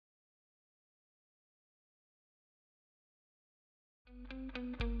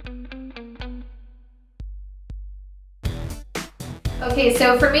Okay,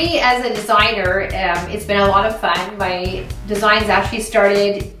 so for me as a designer, it's been a lot of fun. My designs actually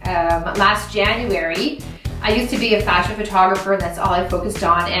started last January. I used to be a fashion photographer and that's all I focused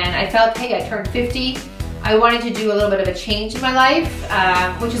on, and I felt, hey, I turned 50. I wanted to do a little bit of a change in my life,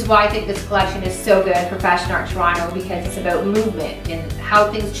 which is why I think this collection is so good for Fashion Art Toronto, because it's about movement and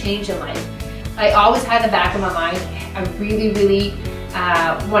how things change in life. I always had in the back of my mind, I really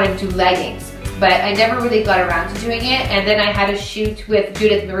wanted to do leggings, but I never really got around to doing it. And then I had a shoot with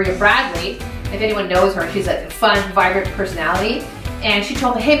Judith Maria Bradley. If anyone knows her, she's a fun, vibrant personality. And she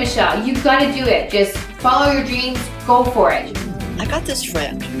told me, hey Michelle, you've got to do it. Just follow your dreams, go for it. I got this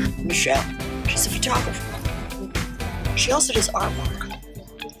friend, Michele. She's a photographer. She also does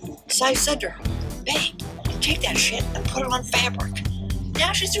artwork. So I said to her, babe, take that shit and put it on fabric.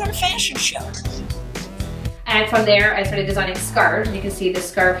 Now she's doing a fashion show. And from there, I started designing scarves. And you can see this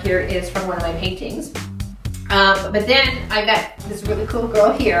scarf here is from one of my paintings. But then I met this really cool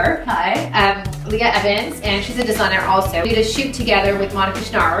girl here. Hi. Leah Evans, and she's a designer also. We did a shoot together with Monica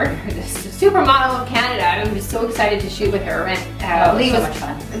Schnard, this supermodel of Canada. I was so excited to shoot with her. And Lee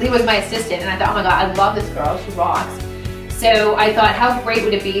was my assistant, and I thought, oh my God, I love this girl, she rocks. So I thought, how great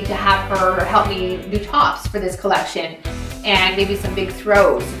would it be to have her help me do tops for this collection, and maybe some big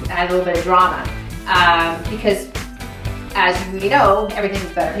throws, add a little bit of drama. Because as you know,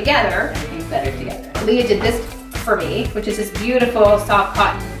 everything's better together. Everything's better together. Leah did this for me, which is this beautiful soft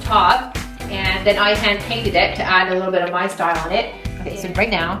cotton top, and then I hand painted it to add a little bit of my style on it. Okay, so right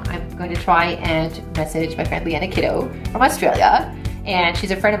now I'm going to try and message my friend Leanna Kiddo from Australia, and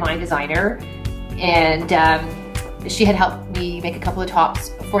she's a friend of mine, designer, and she had helped me make a couple of tops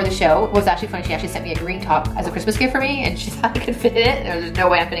for the show. It was actually funny, she actually sent me a green top as a Christmas gift for me, and she thought I could fit in it. There's no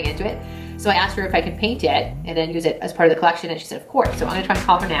way I'm fitting into it. So I asked her if I could paint it and then use it as part of the collection, and she said, of course. So I'm gonna try and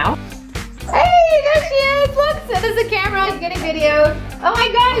call her now. Hey, there she is. Look, so there's a camera. I'm getting video. Oh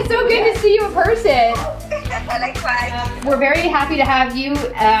my God, it's so good to see you in person. Likewise. We're very happy to have you,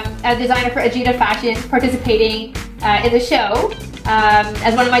 a designer for Agita Fashion, participating in the show.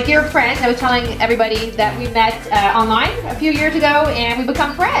 As one of my dear friends, I was telling everybody that we met online a few years ago and we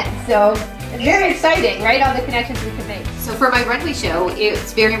become friends. So it's very exciting, right? All the connections we can make. So for my runway show,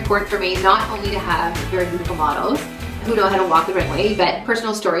 it's very important for me not only to have very beautiful models who know how to walk the runway, but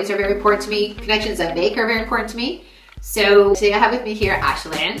personal stories are very important to me. Connections I make are very important to me. So today I have with me here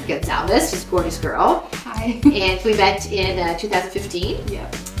Ashlyn Gonzalez, she's a gorgeous girl. Hi. And we met in 2015.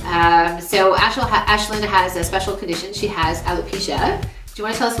 Yeah. So Ashlyn has a special condition. She has alopecia. Do you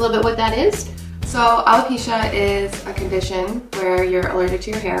want to tell us a little bit what that is? So alopecia is a condition where you're allergic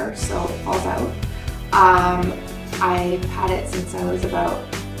to your hair, so it falls out. I've had it since I was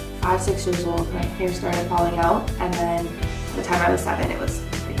about 5-6 years old. My hair started falling out, and then by the time I was 7, it was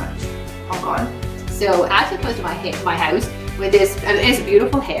pretty much all gone. So Ashlyn comes to my house with this, it's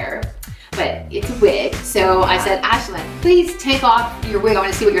beautiful hair, but it's a wig. So I said, Ashlyn, please take off your wig. I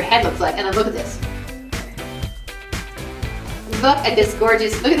want to see what your head looks like. And then look at this. Look at this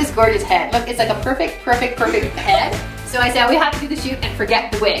gorgeous head. Look, it's like a perfect head. So I said, we have to do the shoot and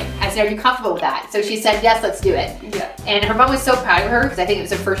forget the wig. I said, are you comfortable with that? So she said, yes, let's do it. Yeah. And her mom was so proud of her because I think it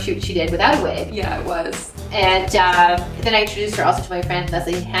was her first shoot she did without a wig. Yeah, it was. And then I introduced her also to my friend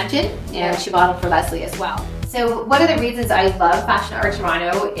Leslie Hampton, and she modeled for Leslie as well. So one of the reasons I love Fashion Art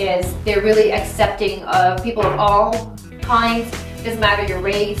Toronto is they're really accepting of people of all kinds. It doesn't matter your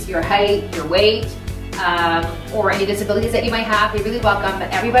race, your height, your weight, or any disabilities that you might have. They really welcome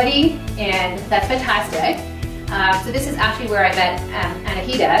everybody, and that's fantastic. So this is actually where I met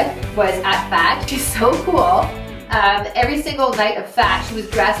Anahita, was at FAT. She's so cool. Every single night of FAT, she was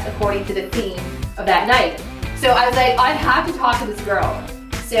dressed according to the theme of that night. So I was like, I have to talk to this girl.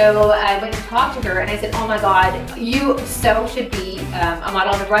 So I went to talk to her and I said, oh my God, you so should be a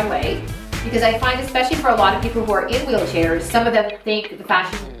model on the runway. Because I find, especially for a lot of people who are in wheelchairs, some of them think the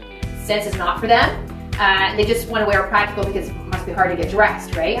fashion sense is not for them. They just want to wear practical because it must be hard to get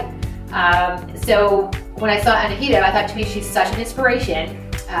dressed, right? So when I saw Anahita, I thought, to me, she's such an inspiration.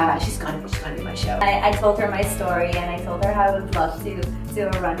 She's gonna be my show. I told her my story, and I told her how I would love to do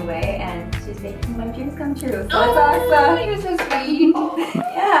a runway, and she's making my dreams come true. So Oh, it's awesome. you're so sweet.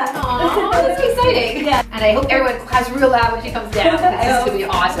 Yeah. Aww, that's exciting. Yeah. And I hope everyone claps real loud when she comes down. This is gonna be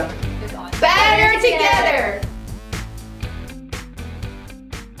awesome. Better together.